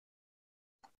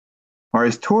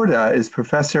Marius Turda is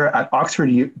professor at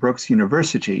Oxford Brookes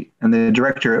University and the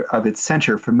director of its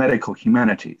Center for Medical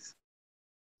Humanities.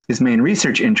 His main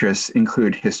research interests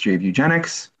include history of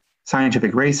eugenics,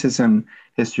 scientific racism,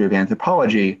 history of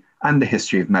anthropology, and the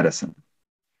history of medicine.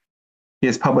 He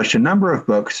has published a number of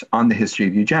books on the history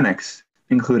of eugenics,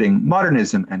 including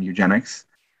Modernism and Eugenics,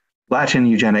 Latin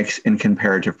Eugenics in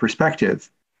Comparative Perspective,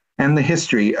 and the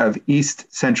history of East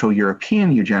Central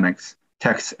European eugenics,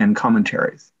 texts and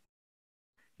commentaries.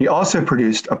 He also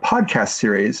produced a podcast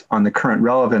series on the current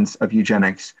relevance of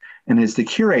eugenics and is the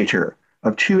curator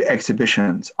of 2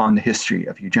 exhibitions on the history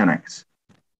of eugenics.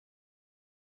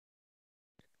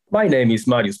 My name is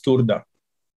Marius Turda.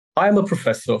 I am a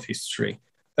professor of history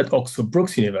at Oxford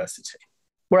Brookes University,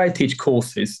 where I teach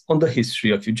courses on the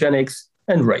history of eugenics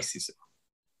and racism.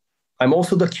 I'm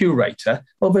also the curator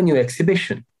of a new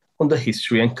exhibition on the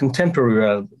history and contemporary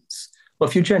relevance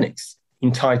of eugenics,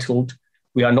 entitled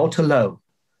We Are Not Alone,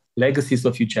 Legacies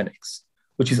of Eugenics,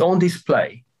 which is on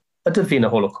display at the Wiener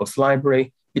Holocaust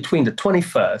Library between the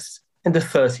 21st and the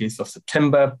 30th of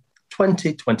September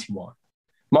 2021,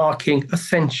 marking a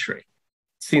century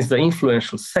since the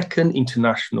influential Second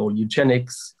International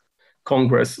Eugenics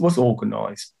Congress was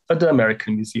organized at the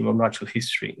American Museum of Natural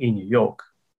History in New York.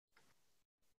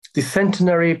 This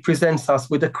centenary presents us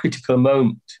with a critical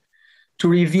moment to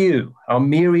review how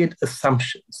myriad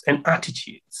assumptions and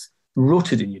attitudes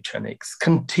rooted in eugenics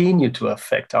continue to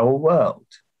affect our world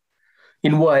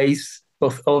in ways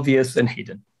both obvious and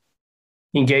hidden,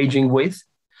 engaging with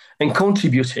and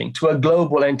contributing to a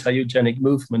global anti-eugenic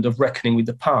movement of reckoning with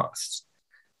the past.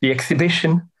 The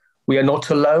exhibition, We Are Not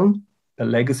Alone, The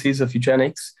Legacies of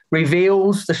Eugenics,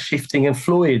 reveals the shifting and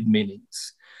fluid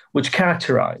meanings which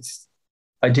characterize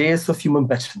ideas of human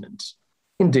betterment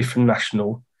in different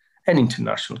national and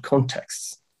international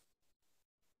contexts.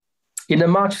 In a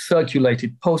much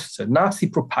circulated poster, Nazi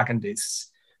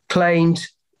propagandists claimed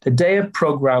that their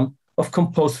program of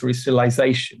compulsory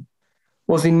sterilization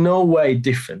was in no way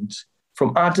different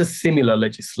from other similar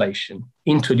legislation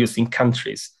introduced in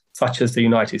countries such as the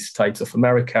United States of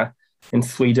America and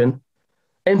Sweden,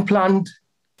 and planned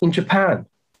in Japan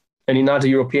and in other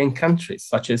European countries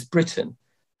such as Britain,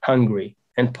 Hungary,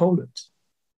 and Poland.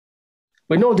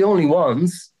 We're not the only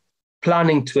ones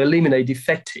planning to eliminate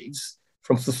defectives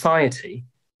from society,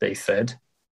 they said.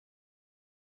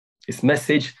 This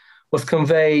message was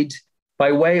conveyed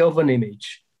by way of an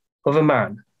image of a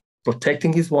man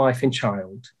protecting his wife and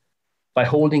child by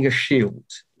holding a shield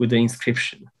with the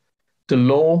inscription, "The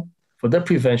Law for the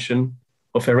Prevention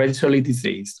of Hereditary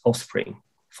Diseased Offspring,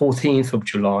 14th of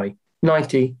July,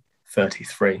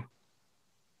 1933.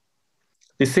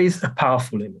 This is a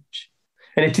powerful image,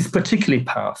 and it is particularly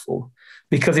powerful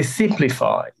because it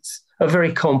simplifies a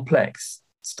very complex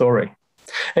story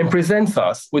and presents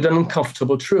us with an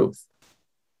uncomfortable truth.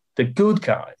 The good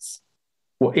guys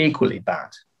were equally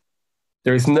bad.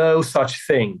 There is no such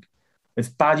thing as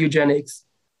bad eugenics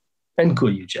and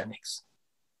good eugenics.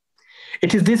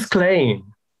 It is this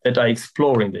claim that I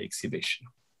explore in the exhibition,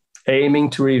 aiming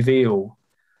to reveal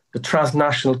the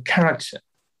transnational character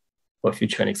of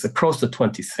eugenics across the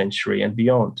 20th century and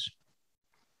beyond.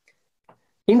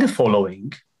 In the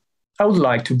following, I would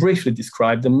like to briefly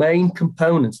describe the main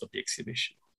components of the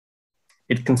exhibition.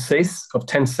 It consists of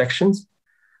 10 sections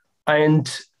and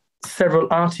several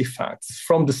artifacts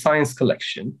from the Science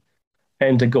Collection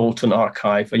and the Galton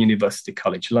Archive at University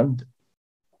College London.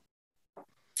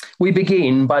 We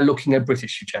begin by looking at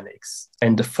British eugenics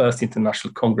and the first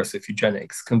International Congress of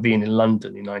Eugenics convened in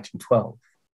London in 1912.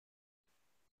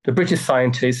 The British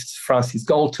scientist Francis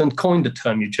Galton coined the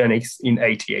term eugenics in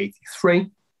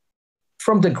 1883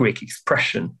 from the Greek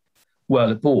expression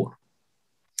well born.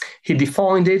 He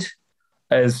defined it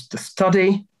as the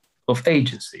study of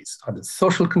agencies under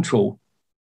social control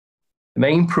that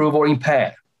may improve or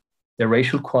impair the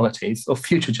racial qualities of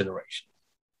future generations,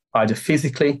 either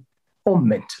physically or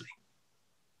mentally.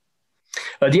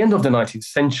 At the end of the 19th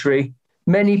century,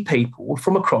 many people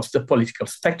from across the political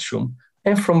spectrum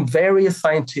and from various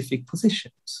scientific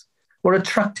positions were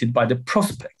attracted by the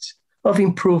prospect of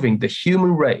improving the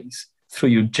human race through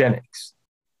eugenics.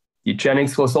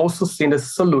 Eugenics was also seen as a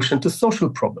solution to social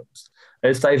problems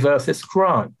as diverse as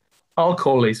crime,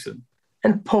 alcoholism,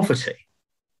 and poverty.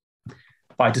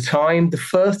 By the time the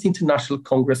first International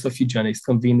Congress of Eugenics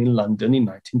convened in London in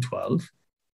 1912,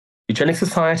 eugenic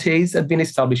societies had been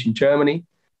established in Germany,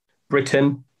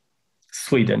 Britain,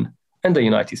 Sweden, and the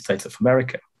United States of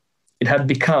America. It had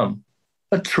become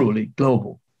a truly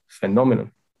global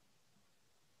phenomenon.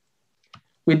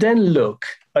 We then look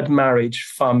at marriage,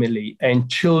 family, and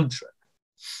children,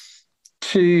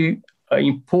 two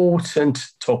important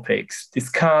topics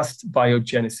discussed by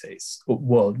eugenicists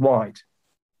worldwide.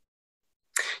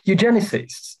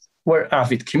 Eugenicists were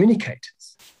avid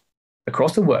communicators.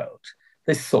 Across the world,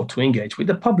 they sought to engage with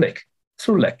the public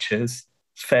through lectures,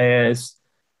 fairs,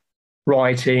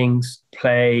 writings,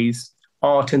 plays,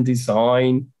 art and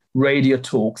design, radio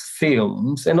talks,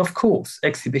 films, and of course,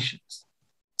 exhibitions.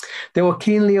 They were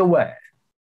keenly aware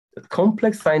that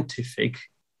complex scientific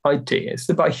ideas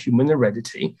about human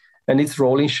heredity and its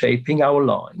role in shaping our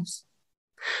lives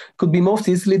could be most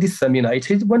easily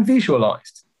disseminated when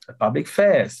visualized at public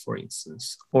fairs, for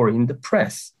instance, or in the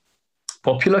press.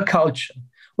 Popular culture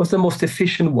was the most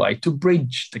efficient way to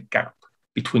bridge the gap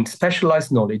between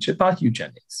specialized knowledge about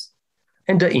eugenics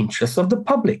and the interests of the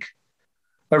public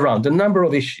around a number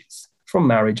of issues, from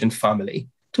marriage and family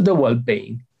to the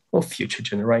well-being of future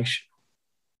generations.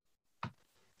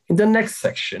 In the next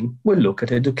section, we'll look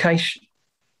at education.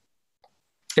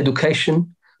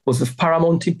 Education was of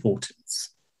paramount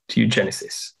importance to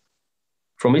eugenicists.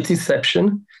 From its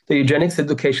inception, the Eugenics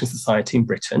Education Society in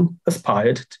Britain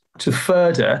aspired to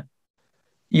further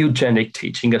eugenic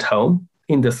teaching at home,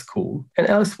 in the school, and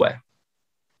elsewhere.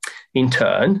 In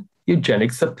turn,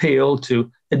 eugenics appealed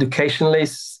to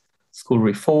educationalists, school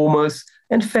reformers,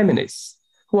 and feminists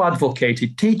who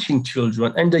advocated teaching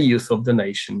children and the youth of the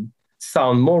nation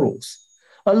sound morals,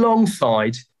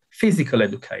 alongside physical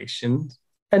education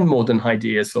and modern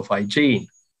ideas of hygiene.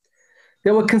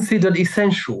 They were considered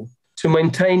essential to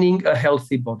maintaining a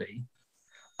healthy body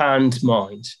and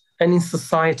mind, and in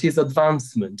society's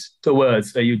advancement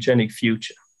towards a eugenic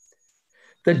future.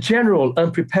 The general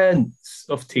unpreparedness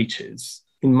of teachers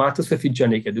in matters of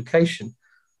eugenic education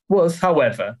was,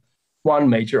 however, one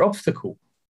major obstacle.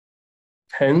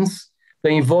 Hence, the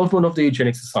involvement of the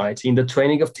Eugenic Society in the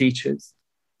training of teachers,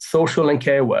 social and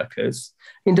care workers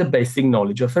in the basic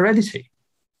knowledge of heredity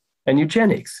and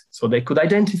eugenics, so they could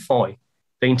identify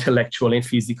the intellectual and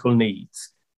physical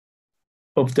needs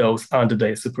of those under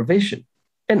their supervision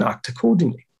and act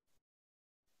accordingly.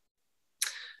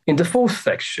 In the fourth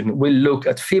section, we'll look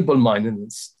at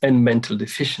feeble-mindedness and mental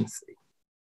deficiency.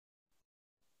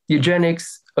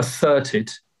 Eugenics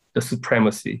asserted the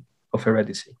supremacy of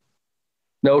heredity.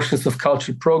 Notions of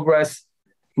cultural progress,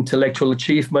 intellectual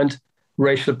achievement,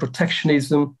 racial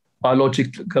protectionism,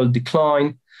 biological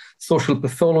decline, social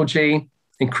pathology,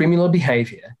 and criminal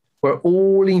behavior were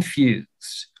all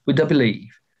infused with the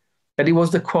belief that it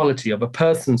was the quality of a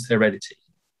person's heredity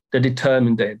that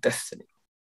determined their destiny.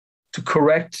 To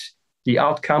correct the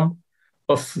outcome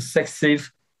of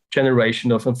successive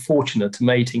generation of unfortunate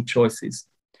mating choices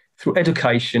through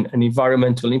education and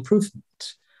environmental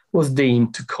improvement was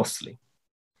deemed too costly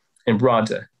and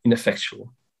rather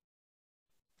ineffectual.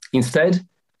 Instead,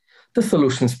 the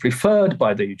solutions preferred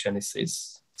by the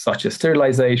eugenicists, such as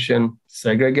sterilization,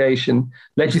 segregation,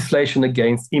 legislation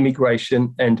against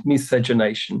immigration, and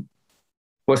miscegenation,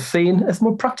 were seen as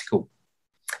more practical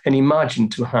and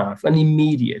imagined to have an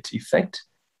immediate effect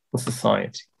on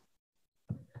society.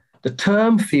 The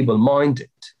term feeble-minded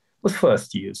was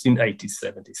first used in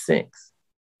 1876.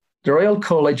 The Royal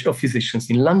College of Physicians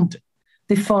in London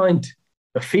defined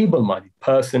a feeble-minded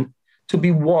person to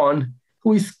be one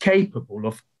who is capable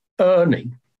of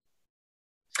earning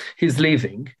his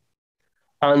living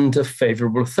under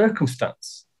favorable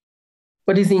circumstance,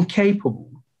 but is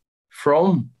incapable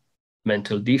from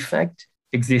mental defect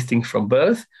existing from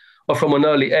birth or from an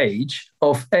early age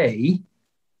of A,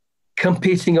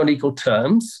 competing on equal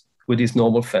terms with his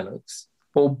normal fellows,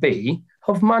 or B,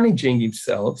 of managing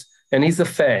himself and his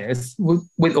affairs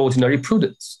with ordinary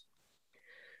prudence.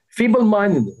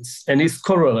 Feeble-mindedness and its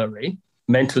corollary,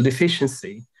 mental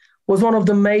deficiency, was one of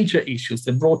the major issues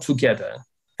that brought together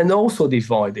and also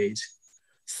divided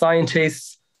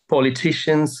scientists,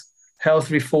 politicians,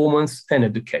 health reformers, and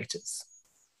educators.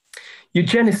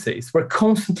 Eugenicists were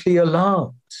constantly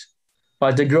alarmed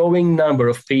by the growing number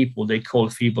of people they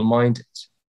called feeble-minded.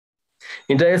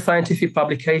 In their scientific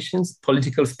publications,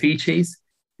 political speeches,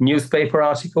 newspaper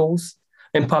articles,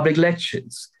 and public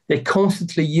lectures, they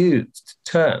constantly used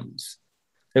terms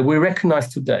that we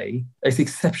recognize today as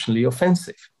exceptionally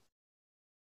offensive.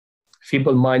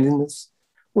 Feeble-mindedness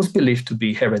was believed to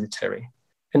be hereditary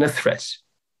and a threat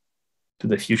to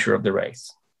the future of the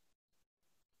race.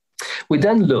 We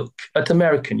then look at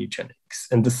American eugenics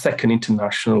and the Second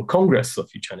International Congress of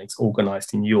Eugenics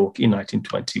organized in New York in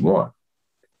 1921.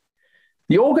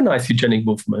 The organized eugenic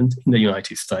movement in the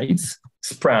United States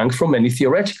sprang from many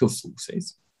theoretical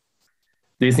sources.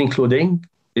 This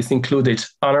included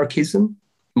anarchism,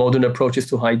 modern approaches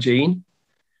to hygiene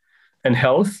and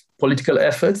health, political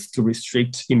efforts to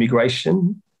restrict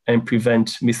immigration and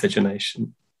prevent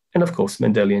miscegenation, and of course,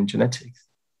 Mendelian genetics.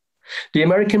 The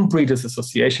American Breeders'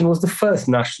 Association was the first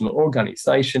national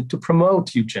organization to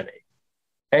promote eugenics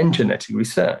and genetic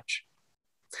research.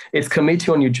 Its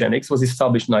Committee on Eugenics was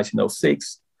established in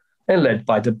 1906 and led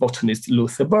by the botanist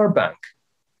Luther Burbank.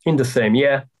 In the same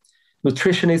year,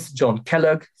 nutritionist John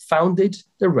Kellogg founded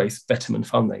the Race Betterment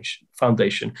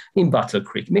Foundation in Battle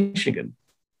Creek, Michigan.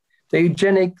 The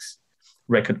Eugenics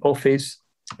Record Office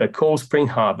at Cold Spring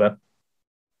Harbor,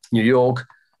 New York,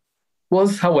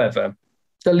 was, however,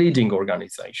 the leading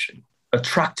organization,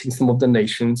 attracting some of the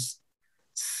nation's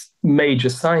major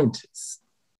scientists.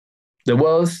 The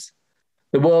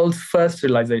world's first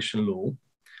sterilization law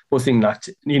was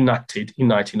enacted in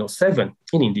 1907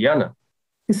 in Indiana,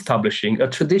 establishing a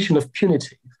tradition of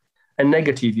punitive and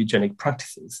negative eugenic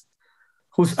practices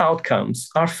whose outcomes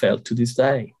are felt to this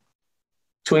day.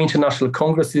 Two international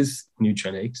congresses on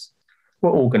eugenics were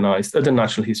organized at the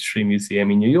Natural History Museum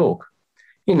in New York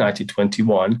in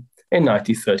 1921 and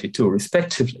 1932,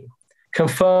 respectively,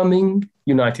 confirming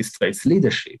United States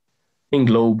leadership in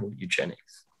global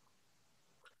eugenics.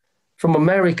 From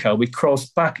America, we cross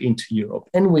back into Europe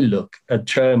and we look at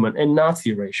German and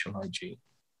Nazi racial hygiene.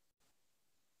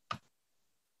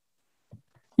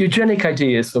 Eugenic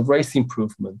ideas of race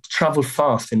improvement traveled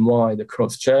fast and wide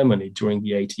across Germany during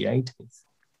the 1880s.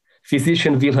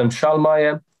 Physician Wilhelm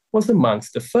Schallmayer was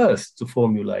amongst the first to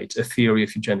formulate a theory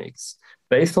of eugenics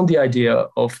based on the idea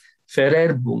of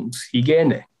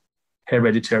Vererbungshygiene,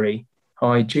 hereditary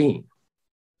hygiene.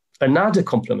 Another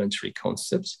complementary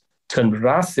concept, termed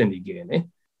Rassenhygiene,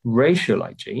 racial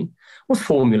hygiene, was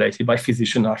formulated by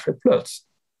physician Alfred Plötz.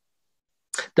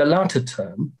 The latter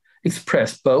term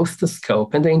expressed both the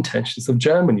scope and the intentions of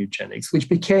German eugenics, which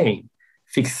became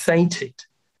fixated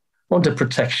on the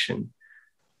protection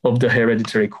of the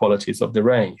hereditary qualities of the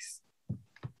race.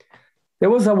 There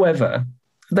was, however,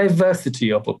 a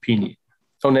diversity of opinion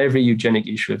on every eugenic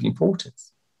issue of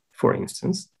importance. For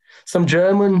instance, some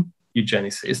German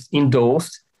eugenicists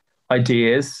endorsed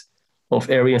ideas of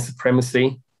Aryan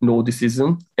supremacy,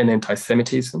 Nordicism, and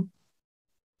anti-Semitism,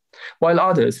 while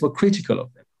others were critical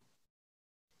of them.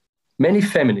 Many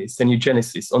feminists and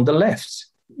eugenicists on the left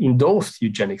endorsed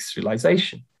eugenic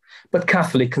sterilization, but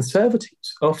Catholic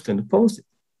conservatives often opposed it.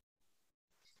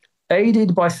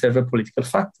 Aided by several political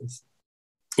factors,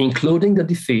 including the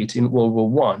defeat in World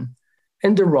War I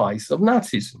and the rise of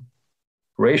Nazism,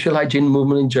 racial hygiene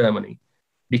movement in Germany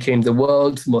became the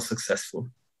world's most successful.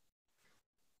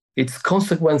 Its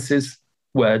consequences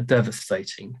were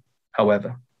devastating,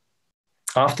 however.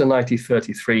 After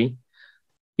 1933,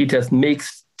 it has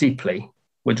mixed deeply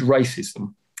with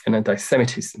racism and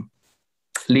anti-Semitism,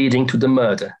 leading to the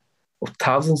murder of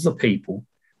thousands of people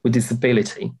with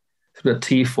disability through the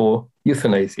T4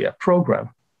 euthanasia program,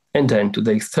 and then to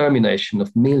the extermination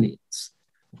of millions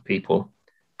of people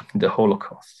in the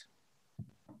Holocaust.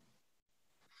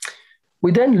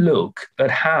 We then look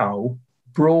at how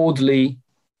broadly,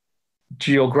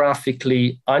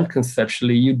 geographically, and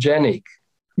conceptually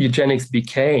eugenics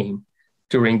became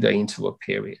during the interwar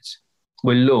period.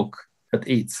 We look at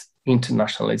its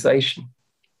internationalization.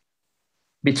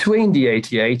 Between the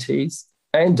 1880s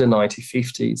and the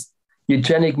 1950s,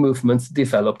 eugenic movements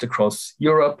developed across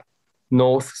Europe,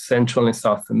 North, Central, and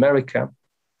South America,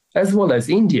 as well as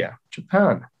India,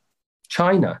 Japan,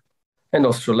 China, and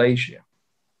Australasia.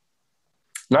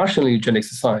 National eugenic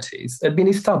societies had been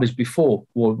established before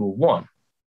World War I.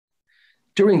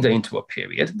 During the interwar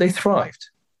period, they thrived,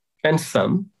 and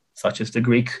some, such as the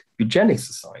Greek Eugenics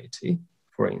Society,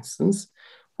 for instance,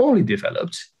 only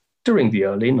developed during the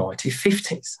early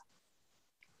 1950s.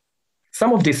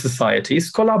 Some of these societies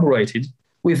collaborated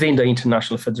within the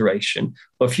International Federation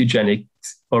of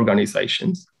Eugenics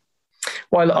Organizations,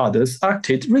 while others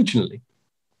acted regionally,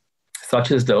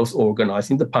 such as those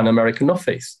organizing the Pan American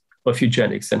Office of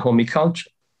Eugenics and Homiculture.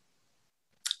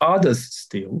 Others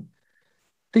still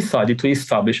decided to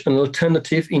establish an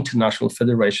alternative international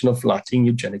federation of Latin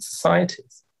eugenic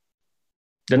societies.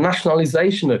 The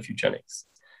nationalization of eugenics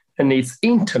and its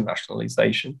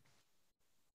internationalization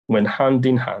went hand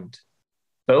in hand,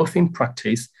 both in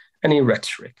practice and in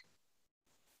rhetoric.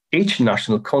 Each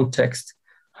national context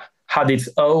had its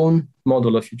own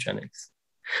model of eugenics,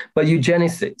 but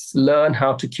eugenicists learned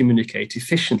how to communicate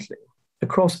efficiently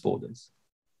across borders,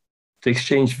 to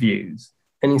exchange views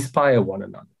and inspire one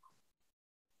another.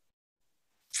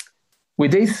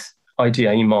 With this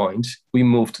idea in mind, we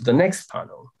move to the next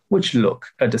panel, which look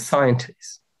at the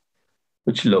scientists,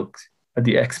 which look at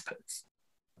the experts.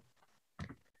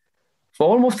 For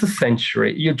almost a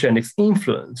century, eugenics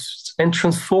influenced and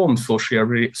transformed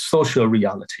social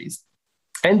realities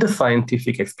and the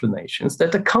scientific explanations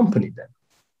that accompany them.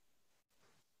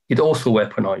 It also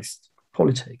weaponized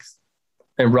politics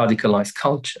and radicalized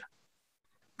culture,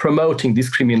 promoting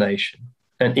discrimination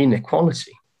and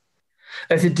inequality.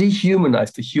 As it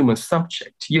dehumanized the human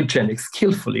subject, eugenics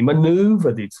skillfully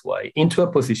maneuvered its way into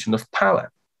a position of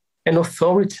power and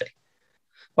authority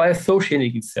by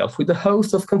associating itself with a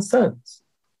host of concerns,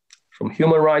 from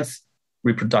human rights,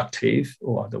 reproductive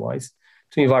or otherwise,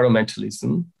 to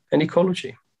environmentalism and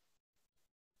ecology.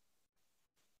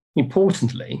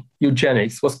 Importantly,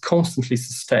 eugenics was constantly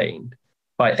sustained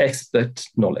by expert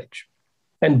knowledge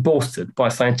and bolstered by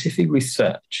scientific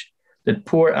research that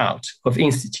poured out of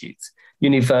institutes,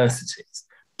 universities,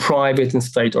 private and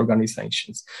state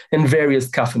organizations, and various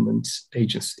government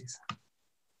agencies.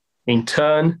 In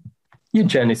turn,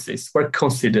 eugenicists were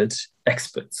considered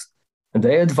experts, and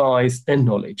their advice and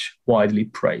knowledge widely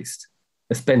praised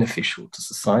as beneficial to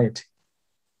society.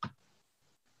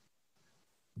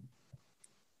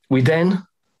 We then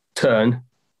turn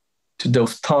to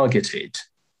those targeted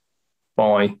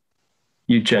by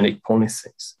eugenic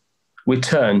policies. We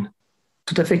turn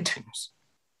to the victims.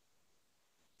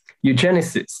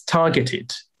 Eugenicists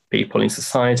targeted people in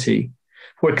society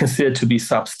who were considered to be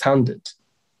substandard,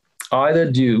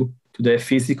 either due to their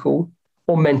physical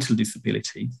or mental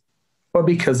disabilities, or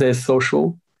because their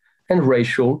social and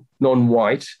racial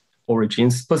non-white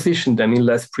origins positioned them in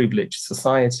less privileged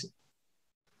society,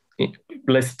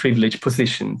 less privileged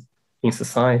positions in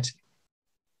society.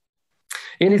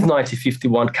 In his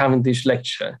 1951 Cavendish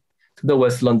lecture to the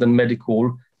West London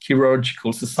Medical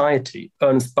Chirurgical Society,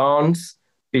 Ernest Barnes,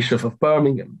 Bishop of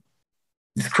Birmingham,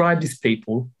 described these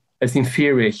people as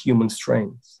inferior human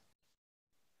strains.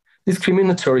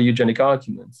 Discriminatory eugenic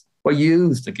arguments were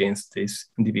used against these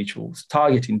individuals,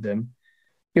 targeting them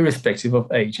irrespective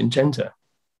of age and gender.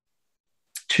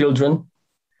 Children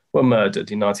were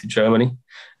murdered in Nazi Germany,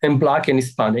 and Black and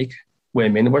Hispanic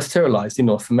women were sterilized in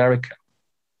North America.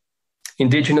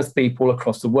 Indigenous people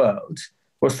across the world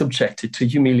were subjected to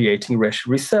humiliating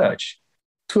racial research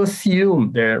to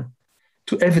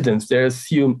evidence their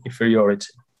assumed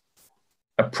inferiority.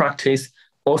 A practice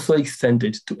also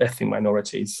extended to ethnic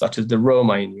minorities, such as the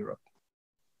Roma in Europe.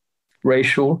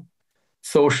 Racial,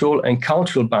 social, and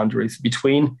cultural boundaries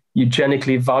between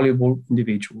eugenically valuable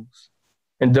individuals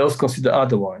and those considered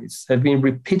otherwise have been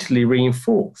repeatedly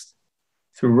reinforced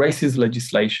through racist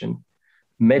legislation,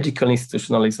 medical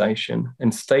institutionalization,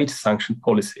 and state-sanctioned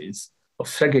policies of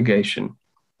segregation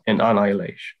and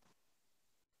annihilation.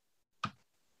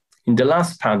 In the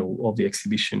last panel of the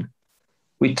exhibition,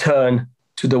 we turn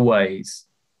to the ways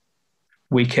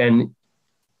we can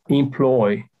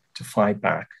employ to fight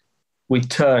back. We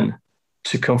turn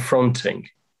to confronting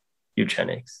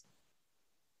eugenics.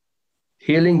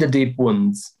 Healing the deep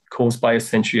wounds caused by a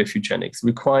century of eugenics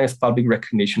requires public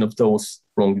recognition of those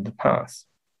wronged in the past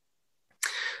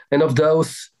and of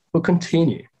those who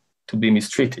continue to be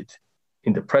mistreated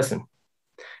in the present.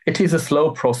 It is a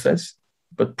slow process,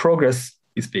 but progress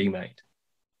is being made.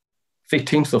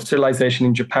 Victims of sterilization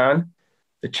in Japan,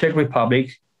 the Czech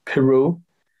Republic, Peru,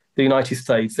 the United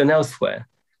States, and elsewhere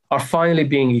are finally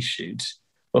being issued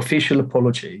official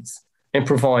apologies and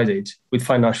provided with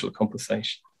financial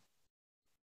compensation.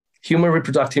 Human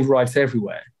reproductive rights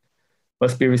everywhere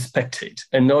must be respected,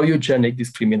 and no eugenic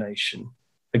discrimination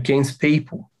against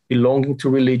people belonging to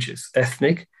religious,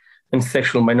 ethnic, and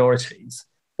sexual minorities,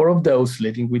 or of those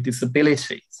living with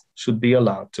disabilities, should be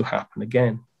allowed to happen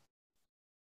again.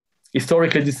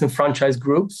 Historically disenfranchised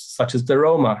groups, such as the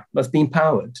Roma, must be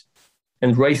empowered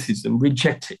and racism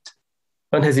rejected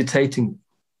unhesitatingly.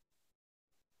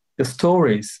 The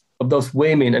stories of those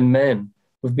women and men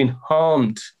who have been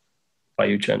harmed by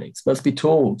eugenics must be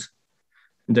told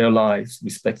and their lives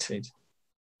respected.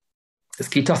 As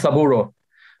Kita Saburo,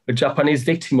 a Japanese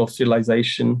victim of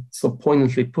sterilization, so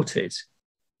poignantly put it,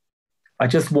 I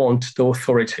just want the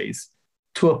authorities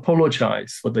to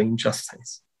apologize for the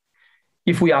injustice.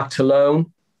 If we act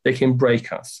alone, they can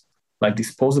break us like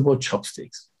disposable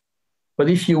chopsticks. But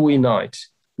if you unite,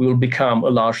 we will become a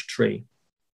large tree,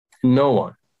 and no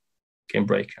one can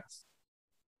break us.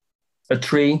 A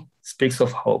tree speaks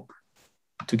of hope,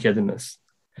 togetherness.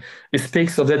 It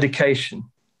speaks of dedication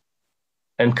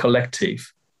and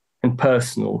collective and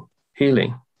personal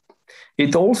healing.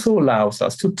 It also allows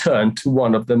us to turn to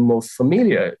one of the most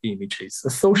familiar images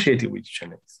associated with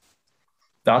eugenics,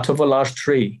 that of a large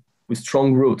tree with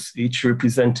strong roots, each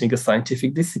representing a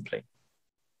scientific discipline.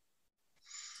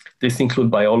 This includes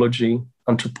biology,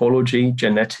 anthropology,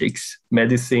 genetics,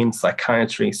 medicine,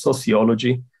 psychiatry,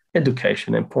 sociology,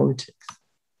 education, and politics.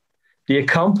 The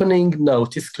accompanying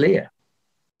note is clear.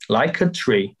 Like a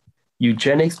tree,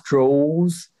 eugenics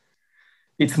draws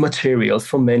its materials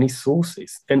from many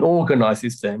sources and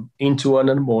organizes them into an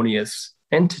harmonious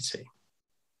entity.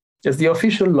 As the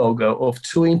official logo of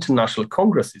two international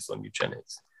congresses on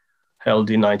eugenics, held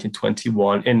in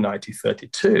 1921 and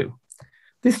 1932,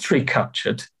 this tree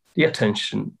captured the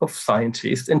attention of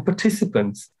scientists and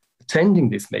participants attending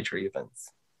these major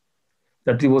events.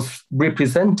 That it was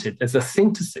represented as a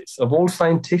synthesis of all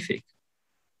scientific,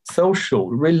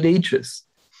 social, religious,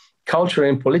 cultural,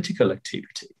 and political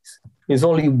activities is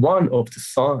only one of the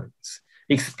signs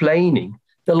explaining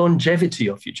the longevity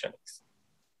of eugenics.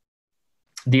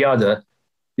 The other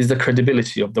is the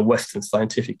credibility of the Western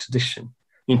scientific tradition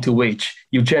into which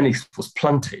eugenics was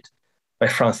planted by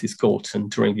Francis Galton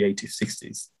during the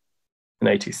 1860s and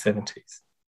 1870s.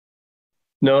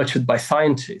 Nurtured by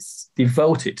scientists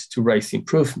devoted to race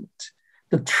improvement,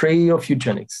 the tree of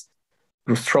eugenics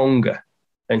grew stronger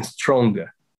and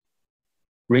stronger,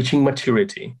 reaching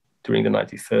maturity during the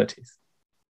 1930s.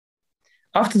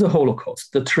 After the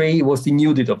Holocaust, the tree was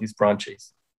denuded of its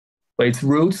branches, but its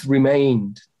roots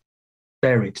remained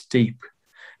buried deep,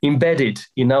 embedded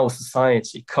in our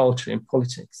society, culture, and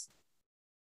politics.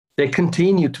 They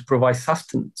continue to provide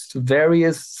sustenance to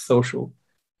various social,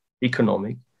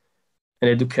 economic, and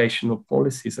educational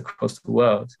policies across the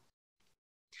world.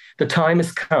 The time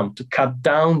has come to cut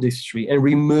down this tree and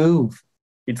remove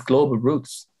its global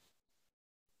roots.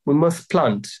 We must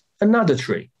plant another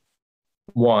tree,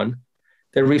 one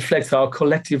that reflects our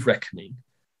collective reckoning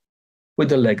with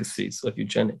the legacies of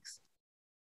eugenics.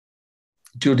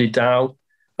 Judy Dow,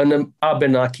 an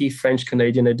Abenaki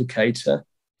French-Canadian educator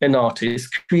and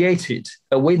artist, created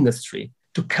a witness tree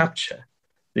to capture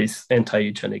this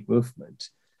anti-eugenic movement,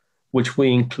 which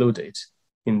we included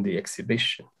in the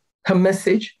exhibition. Her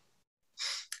message,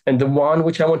 and the one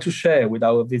which I want to share with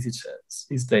our visitors,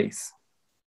 is this.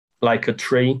 Like a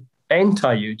tree,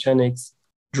 anti-eugenics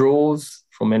draws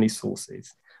from many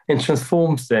sources and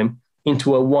transforms them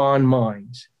into a one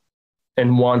mind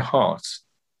and one heart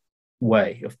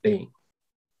way of being.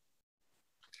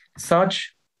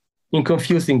 Such, in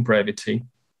confusing brevity,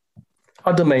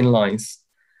 are the main lines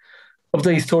of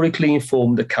the historically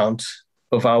informed account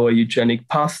of our eugenic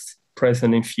past,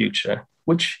 present, and future,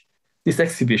 which this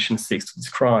exhibition seeks to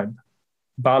describe,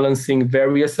 balancing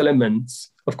various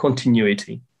elements of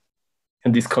continuity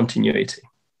and discontinuity,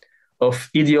 of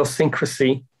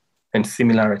idiosyncrasy and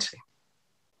similarity.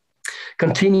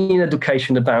 Continuing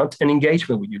education about and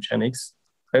engagement with eugenics,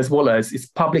 as well as its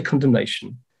public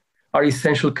condemnation, are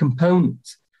essential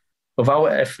components of our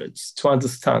efforts to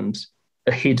understand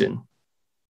a hidden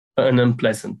and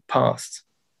unpleasant past,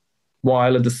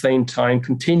 while at the same time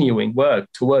continuing work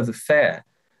towards a fair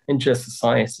and just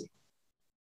society.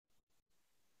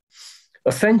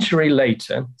 A century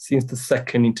later, since the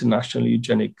Second International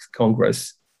Eugenics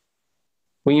Congress,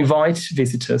 we invite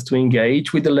visitors to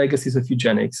engage with the legacies of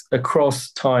eugenics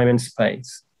across time and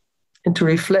space, and to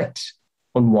reflect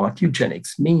on what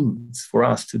eugenics means for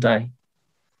us today.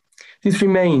 This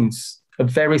remains a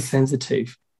very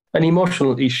sensitive and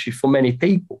emotional issue for many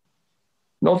people,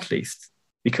 not least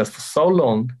because for so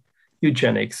long,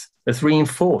 eugenics has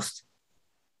reinforced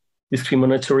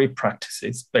discriminatory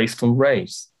practices based on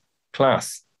race,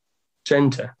 class,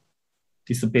 gender,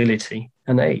 disability,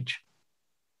 and age.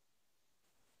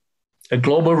 A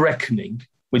global reckoning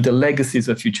with the legacies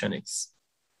of eugenics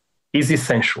is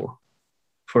essential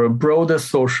for a broader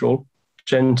social,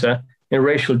 gender, and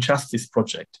racial justice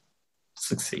project to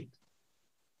succeed.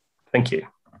 Thank you.